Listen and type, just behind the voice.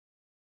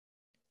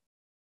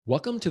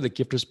Welcome to the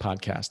Gifters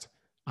Podcast.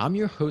 I'm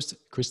your host,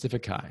 Christopher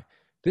Kai.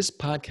 This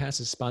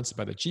podcast is sponsored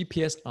by the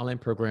GPS online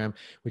program,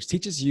 which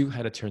teaches you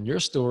how to turn your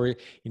story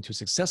into a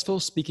successful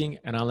speaking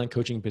and online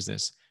coaching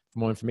business. For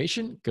more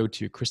information, go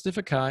to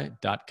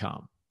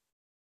christopherkai.com.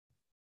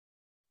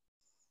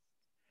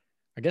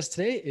 Our guest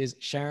today is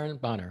Sharon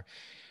Bonner.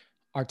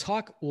 Our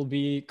talk will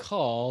be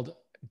called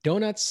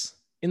Donuts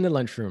in the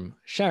Lunchroom.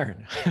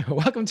 Sharon,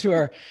 welcome to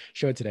our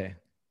show today.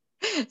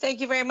 Thank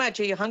you very much.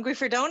 Are you hungry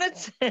for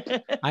donuts?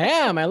 I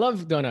am. I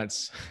love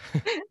donuts.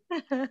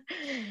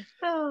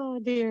 Oh,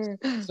 dear.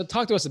 So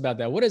talk to us about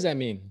that. What does that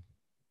mean?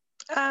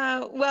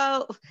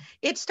 Well,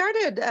 it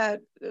started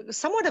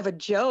somewhat of a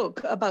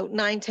joke about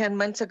 9-10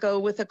 months ago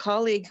with a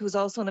colleague who's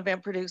also an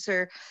event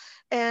producer.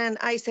 And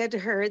I said to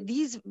her,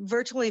 these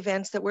virtual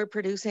events that we're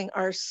producing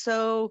are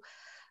so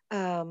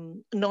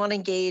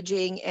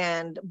non-engaging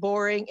and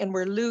boring, and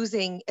we're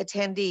losing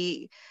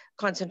attendee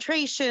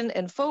concentration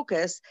and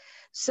focus.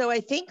 So I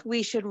think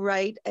we should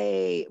write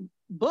a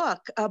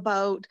book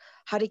about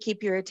how to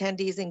keep your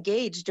attendees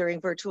engaged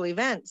during virtual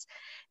events.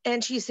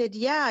 And she said,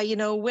 yeah,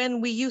 when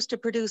we used to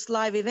produce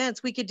live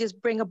events, we could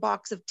just bring a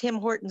box of Tim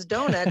Hortons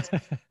donuts,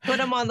 put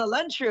them on the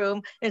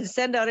lunchroom and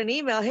send out an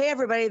email. Hey,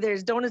 everybody,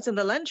 there's donuts in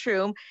the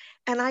lunchroom.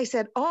 And I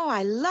said, oh,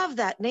 I love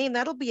that name.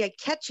 That'll be a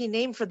catchy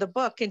name for the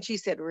book. And she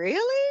said,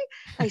 really?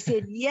 I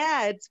said,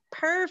 yeah, it's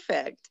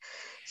perfect.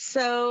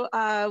 So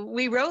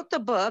we wrote the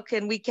book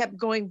and we kept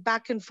going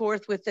back and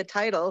forth with the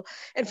title.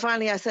 And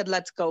finally I said,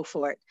 let's go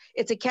for it.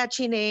 It's a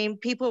catchy name.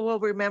 People will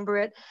remember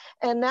it.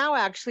 And now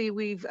actually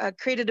we've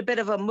created a bit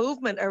of a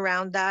movement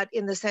around that,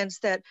 in the sense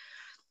that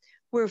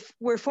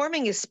we're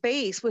forming a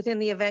space within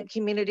the event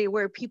community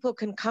where people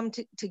can come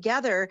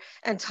together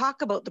and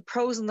talk about the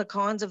pros and the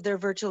cons of their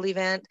virtual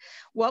event,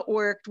 what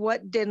worked,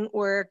 what didn't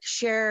work,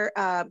 share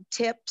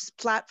tips,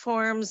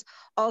 platforms,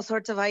 all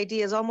sorts of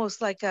ideas,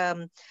 almost like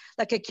a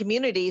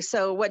community.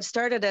 So what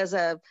started as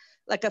a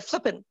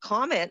flippant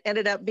comment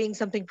ended up being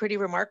something pretty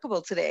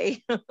remarkable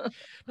today.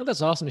 No,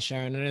 that's awesome,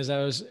 Sharon. And as I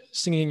was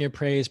singing your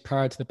praise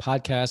prior to the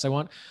podcast, I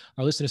want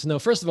our listeners to know,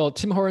 first of all,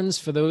 Tim Hortons,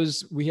 for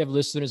those, we have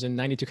listeners in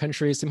 92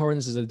 countries. Tim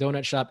Hortons is a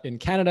donut shop in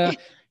Canada.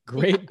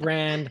 Great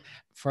brand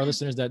for our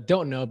listeners that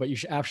don't know, but you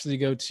should absolutely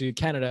go to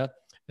Canada,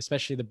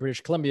 especially the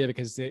British Columbia,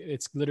 because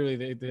it's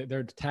literally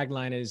their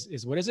tagline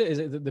is what is it? Is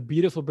it the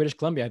beautiful British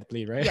Columbia, I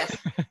believe, right? Yes,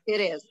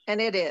 it is.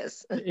 And it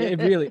is. It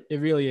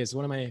really is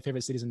one of my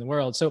favorite cities in the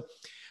world. So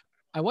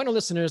I want our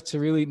listeners to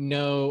really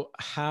know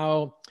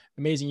how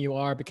amazing you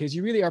are, because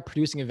you really are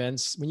producing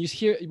events. When you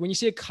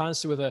see a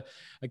concert with a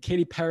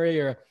Katy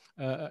Perry or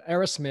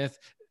Aerosmith,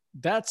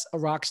 that's a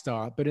rock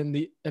star. But in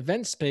the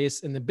event space,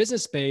 in the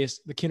business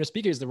space, the keynote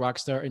speaker is the rock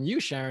star. And you,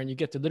 Sharon, you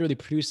get to literally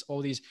produce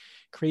all these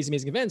crazy,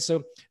 amazing events.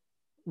 So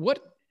what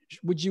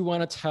would you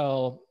want to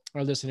tell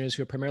our listeners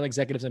who are primarily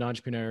executives and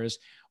entrepreneurs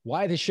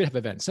why they should have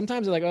events?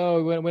 Sometimes they're like,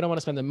 oh, we don't want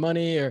to spend the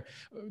money, or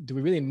do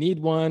we really need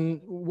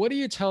one? What do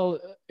you tell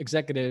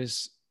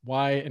executives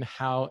why and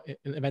how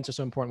events are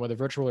so important, whether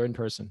virtual or in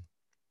person?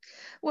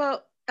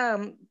 Well,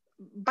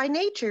 by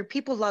nature,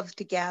 people love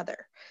to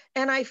gather.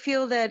 And I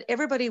feel that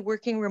everybody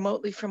working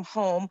remotely from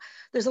home,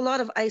 there's a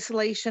lot of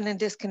isolation and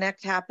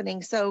disconnect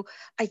happening. So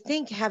I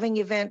think having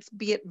events,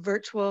 be it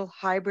virtual,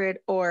 hybrid,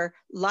 or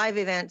live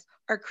events,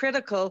 are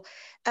critical,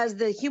 as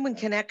the human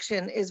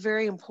connection is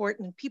very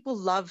important. People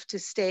love to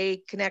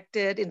stay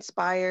connected,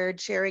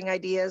 inspired, sharing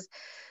ideas.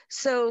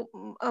 So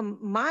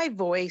my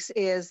voice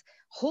is,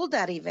 hold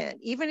that event.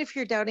 Even if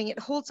you're doubting it,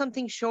 hold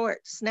something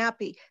short,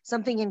 snappy,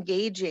 something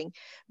engaging.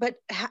 But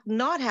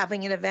not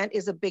having an event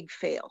is a big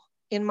fail,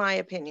 in my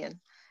opinion.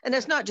 And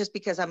that's not just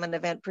because I'm an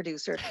event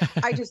producer.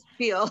 I just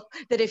feel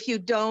that if you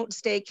don't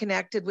stay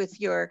connected with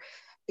your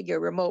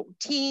remote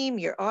team,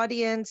 your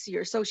audience,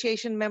 your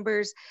association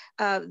members,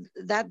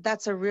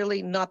 that's a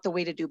really not the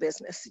way to do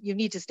business. You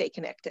need to stay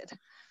connected.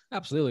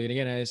 Absolutely. And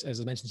again, as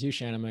I mentioned to you,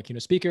 Shannon, I'm a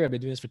keynote speaker. I've been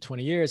doing this for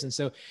 20 years. And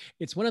so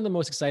it's one of the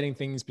most exciting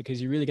things,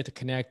 because you really get to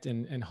connect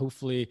and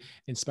hopefully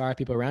inspire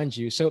people around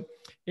you. So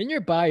in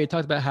your bio, you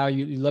talked about how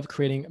you love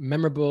creating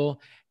memorable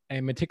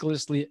and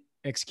meticulously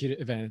executed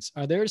events.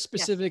 Are there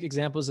specific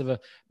examples of a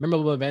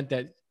memorable event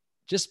that,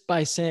 just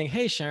by saying,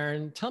 hey,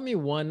 Sharon, tell me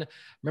one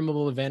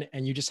memorable event,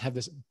 and you just have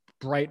this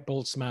bright,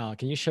 bold smile?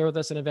 Can you share with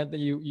us an event that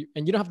you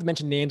and you don't have to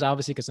mention names,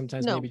 obviously, because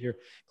sometimes maybe your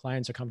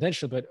clients are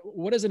confidential, but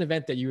what is an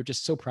event that you were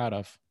just so proud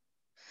of?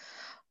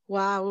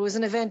 Wow, it was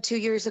an event 2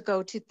 years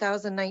ago,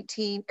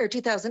 2018,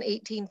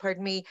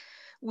 pardon me.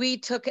 We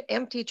took an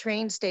empty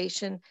train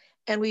station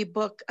and we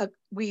built a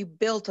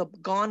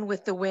Gone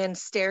with the Wind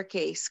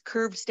staircase,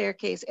 curved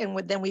staircase, and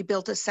then we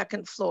built a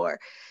second floor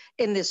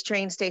in this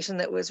train station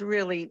that was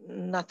really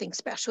nothing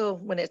special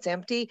when it's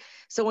empty.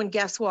 So when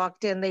guests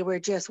walked in, they were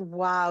just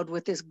wowed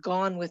with this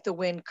Gone with the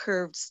Wind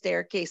curved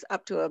staircase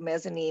up to a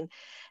mezzanine.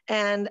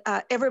 And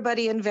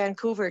everybody in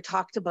Vancouver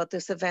talked about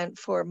this event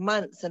for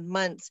months and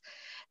months.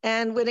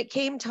 And when it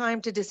came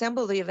time to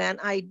disassemble the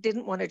event, I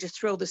didn't want to just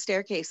throw the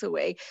staircase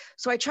away.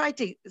 So I tried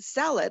to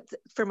sell it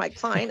for my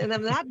client, and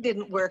then that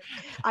didn't work.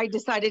 I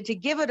decided to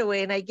give it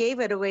away, and I gave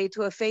it away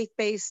to a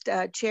faith-based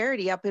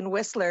charity up in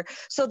Whistler.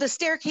 So the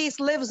staircase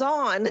lives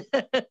on.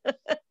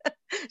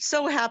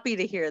 So happy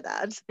to hear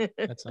that.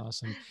 That's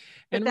awesome.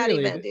 But And that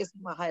really, event is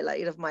my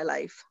highlight of my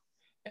life.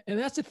 and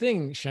that's the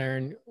thing,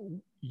 Sharon,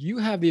 you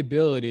have the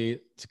ability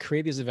to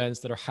create these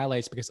events that are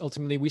highlights because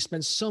ultimately we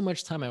spend so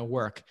much time at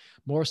work,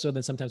 more so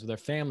than sometimes with our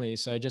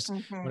families. So I just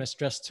want to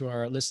stress to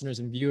our listeners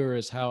and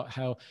viewers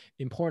how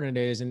important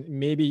it is. And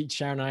maybe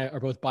Sharon and I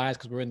are both biased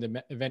because we're in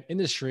the event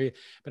industry,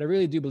 but I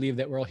really do believe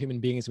that we're all human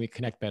beings and we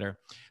connect better.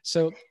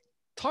 So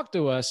talk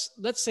to us.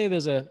 Let's say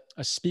there's a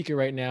speaker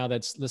right now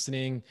that's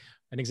listening,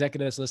 an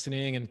executive that's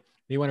listening, and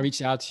they want to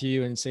reach out to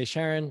you and say,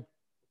 Sharon,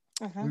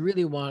 we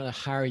really want to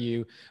hire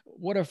you.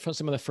 What are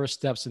some of the first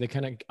steps so they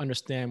kind of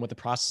understand what the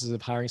process of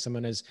hiring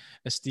someone as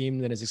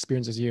esteemed and as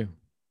experienced as you?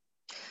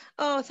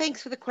 Oh,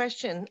 thanks for the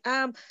question.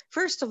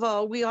 First of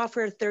all, we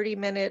offer a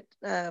 30-minute,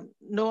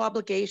 no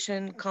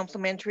obligation,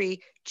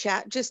 complimentary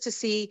chat just to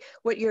see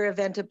what your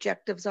event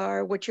objectives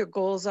are, what your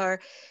goals are.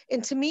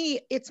 And to me,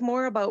 it's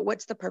more about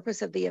what's the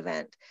purpose of the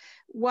event.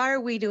 Why are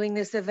we doing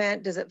this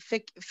event? Does it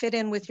fit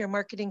in with your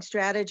marketing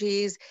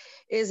strategies?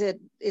 Is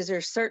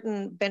there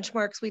certain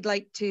benchmarks we'd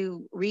like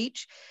to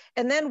reach?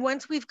 And then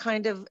once we've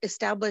kind of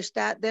established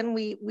that, then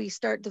we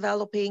start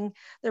developing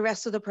the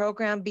rest of the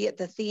program, be it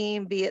the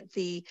theme, be it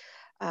the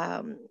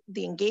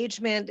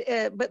engagement.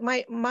 But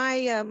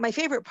my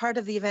favorite part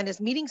of the event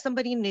is meeting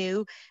somebody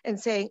new and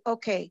saying,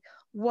 okay,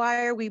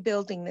 why are we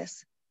building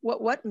this?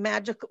 What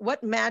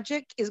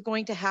magic is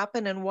going to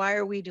happen and why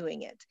are we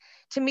doing it?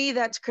 To me,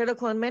 that's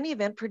critical. And many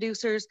event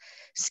producers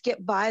skip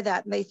by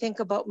that and they think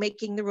about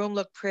making the room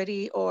look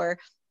pretty or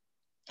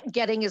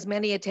getting as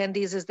many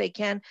attendees as they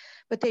can,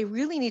 but they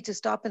really need to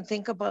stop and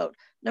think about,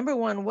 number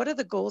one, what are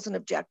the goals and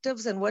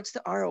objectives and what's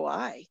the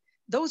ROI?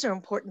 Those are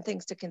important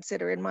things to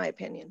consider, in my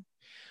opinion.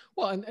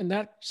 Well, and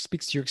that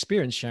speaks to your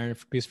experience, Sharon,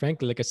 because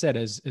frankly, like I said,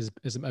 as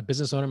a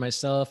business owner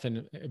myself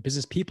and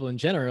business people in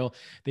general,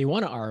 they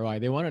want an ROI.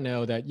 They want to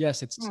know that,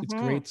 yes, it's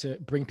great to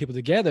bring people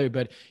together,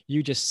 but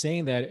you just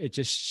saying that, it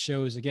just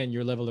shows, again,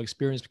 your level of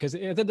experience, because at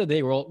the end of the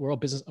day, we're all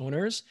business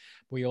owners,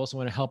 but we also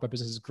want to help our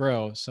businesses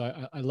grow.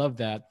 So I love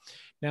that.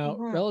 Now,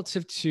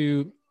 relative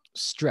to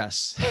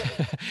stress.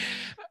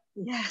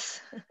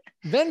 Yes.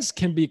 Events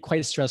can be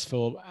quite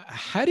stressful.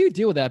 How do you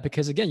deal with that?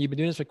 Because again, you've been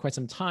doing this for quite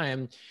some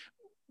time.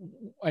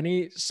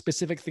 Any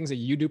specific things that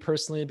you do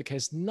personally,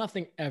 because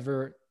nothing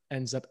ever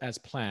ends up as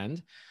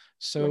planned.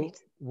 So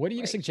what do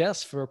you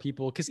suggest for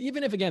people? Because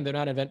even if, again, they're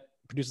not event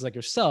producers like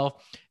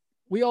yourself,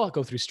 we all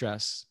go through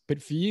stress, but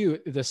for you,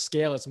 the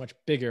scale is much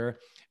bigger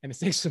and the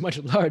stakes are much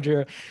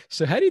larger.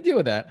 So how do you deal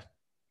with that?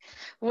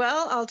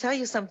 Well, I'll tell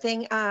you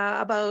something.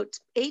 About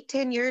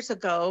 8-10 years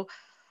ago,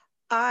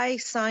 I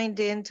signed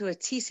into a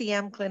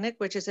TCM clinic,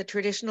 which is a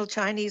traditional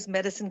Chinese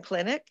medicine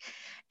clinic.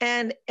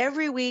 And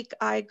every week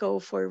I go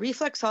for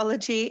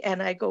reflexology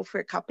and I go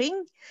for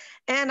cupping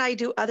and I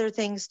do other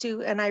things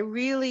too. And I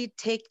really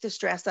take the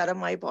stress out of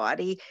my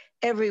body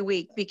every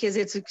week because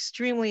it's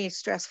extremely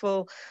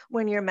stressful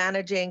when you're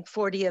managing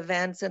 40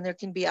 events and there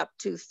can be up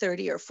to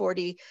 30 or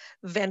 40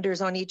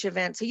 vendors on each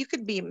event. So you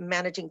could be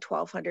managing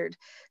 1,200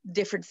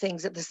 different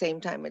things at the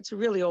same time. It's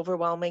really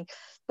overwhelming.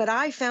 But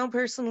I found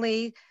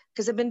personally,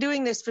 because I've been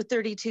doing this for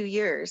 32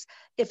 years,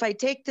 if I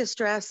take the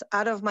stress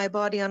out of my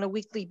body on a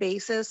weekly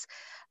basis,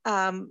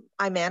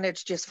 I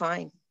manage just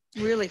fine.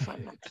 Really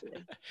fun,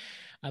 actually.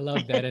 I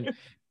love that.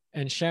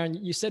 And Sharon,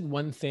 you said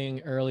one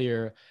thing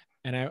earlier,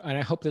 and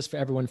I hope this for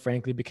everyone,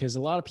 frankly, because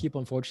a lot of people,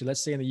 unfortunately,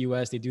 let's say in the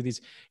US, they do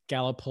these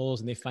Gallup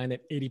polls and they find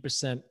that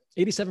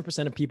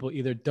 87% of people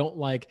either don't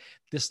like,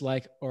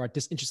 dislike, or are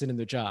disinterested in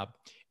their job.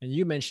 And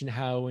you mentioned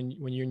how when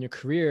you're in your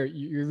career,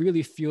 you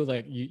really feel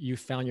like you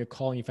found your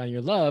calling, you found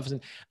your loves.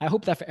 And I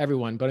hope that for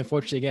everyone. But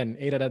unfortunately, again,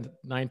 8 out of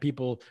 9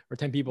 people or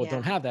 10 people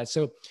don't have that.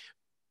 So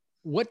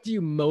what do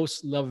you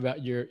most love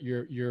about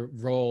your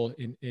role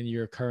in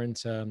your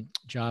current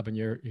job and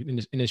your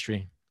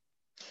industry?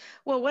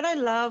 Well, what I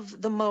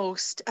love the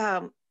most,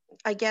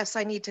 I guess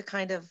I need to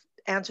kind of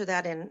answer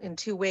that in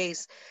two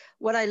ways.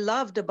 What I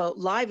loved about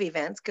live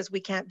events, because we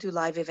can't do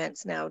live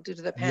events now due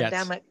to the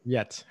pandemic.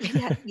 Yet.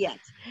 Yet.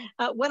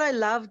 What I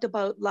loved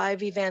about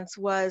live events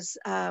was,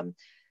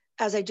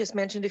 as I just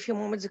mentioned a few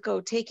moments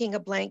ago, taking a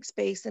blank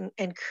space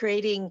and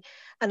creating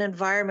an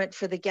environment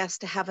for the guests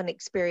to have an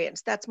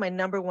experience. That's my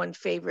number one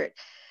favorite.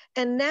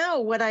 And now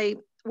what I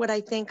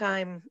think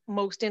I'm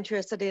most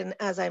interested in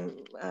as I'm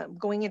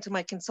going into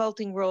my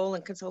consulting role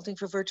and consulting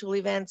for virtual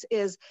events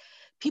is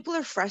people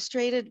are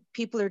frustrated,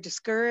 people are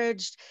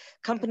discouraged,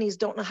 companies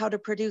don't know how to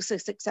produce a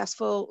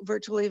successful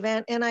virtual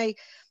event. And I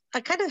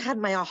kind of had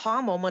my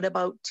aha moment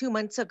about 2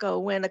 months ago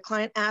when a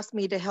client asked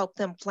me to help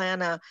them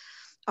plan a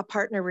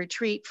partner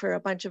retreat for a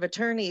bunch of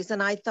attorneys.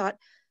 And I thought,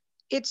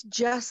 it's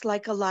just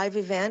like a live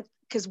event,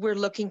 because we're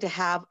looking to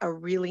have a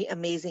really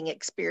amazing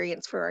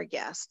experience for our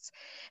guests.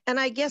 And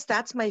I guess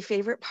that's my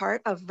favorite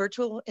part of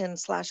virtual and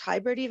 /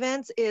 hybrid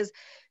events is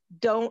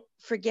don't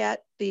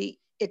forget the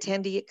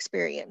attendee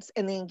experience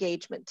and the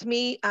engagement. To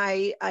me,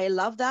 I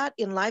love that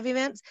in live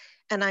events,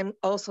 and I'm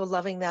also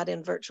loving that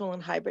in virtual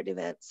and hybrid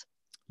events.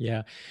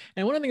 Yeah.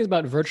 And one of the things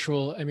about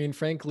virtual, I mean,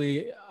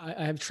 frankly,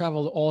 I have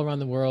traveled all around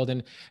the world,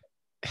 and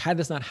had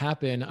this not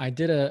happen, I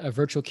did a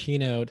virtual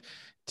keynote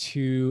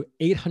to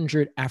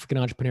 800 African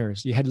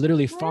entrepreneurs. You had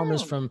literally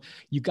farmers Wow. from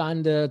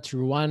Uganda to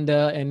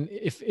Rwanda. And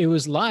if it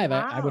was live,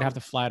 I would have Wow.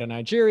 to fly to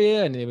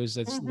Nigeria, and it was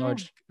a Mm-hmm.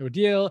 large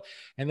ordeal.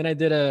 And then I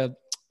did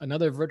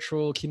another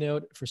virtual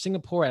keynote for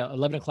Singapore at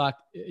 11 o'clock,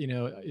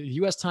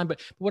 US time. But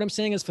what I'm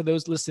saying is, for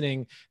those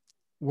listening,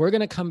 we're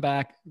going to come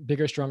back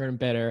bigger, stronger, and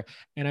better.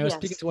 And I was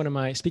speaking Yes. to one of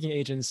my speaking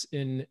agents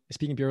in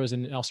speaking bureaus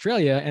in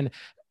Australia. And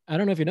I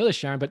don't know if you know this,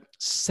 Sharon, but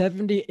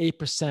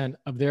 78%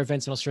 of their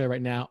events in Australia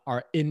right now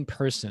are in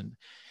person.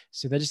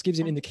 So that just gives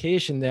you an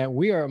indication that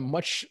we are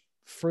much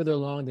further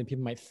along than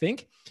people might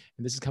think.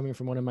 And this is coming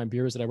from one of my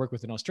bureaus that I work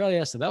with in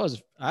Australia. So that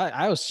was,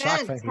 I was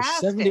shocked, frankly,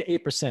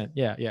 Fantastic. 78%.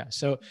 Yeah.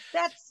 So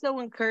That's so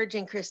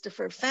encouraging,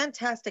 Christopher.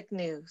 Fantastic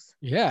news.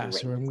 yeah,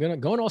 so Great. I'm going to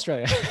go to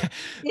Australia.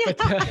 Yeah.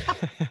 but,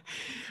 And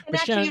but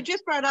actually, you Sharon,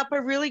 just brought up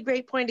a really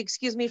great point.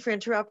 Excuse me for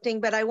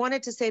interrupting, but I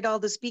wanted to say to all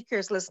the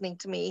speakers listening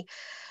to me,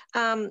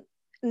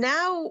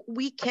 now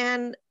we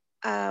can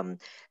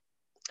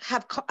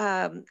have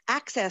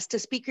access to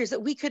speakers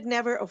that we could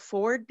never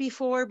afford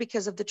before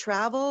because of the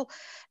travel.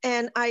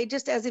 And I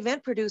just, as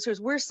event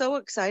producers, we're so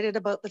excited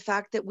about the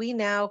fact that we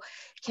now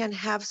can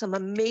have some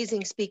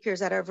amazing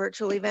speakers at our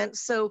virtual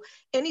events. So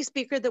any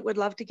speaker that would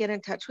love to get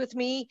in touch with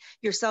me,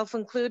 yourself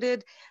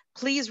included,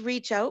 please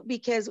reach out,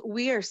 because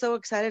we are so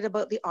excited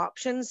about the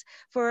options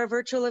for our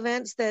virtual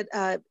events that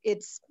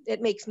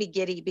it makes me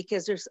giddy,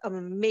 because there's an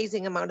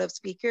amazing amount of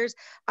speakers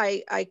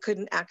I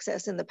couldn't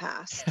access in the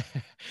past.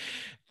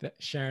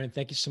 Sharon,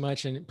 thank you so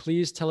much. And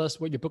please tell us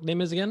what your book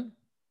name is again.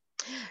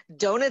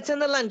 Donuts in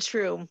the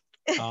Lunchroom.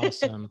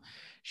 Awesome.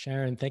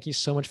 Sharon, thank you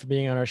so much for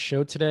being on our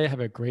show today. Have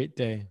a great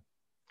day.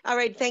 All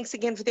right. Thanks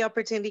again for the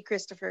opportunity,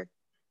 Christopher.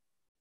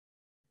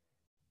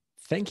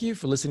 Thank you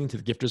for listening to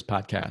the Gifters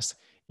Podcast.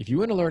 If you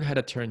want to learn how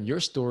to turn your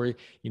story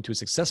into a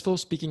successful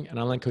speaking and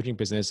online coaching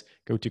business,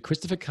 go to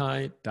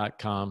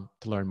christopherkai.com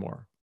to learn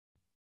more.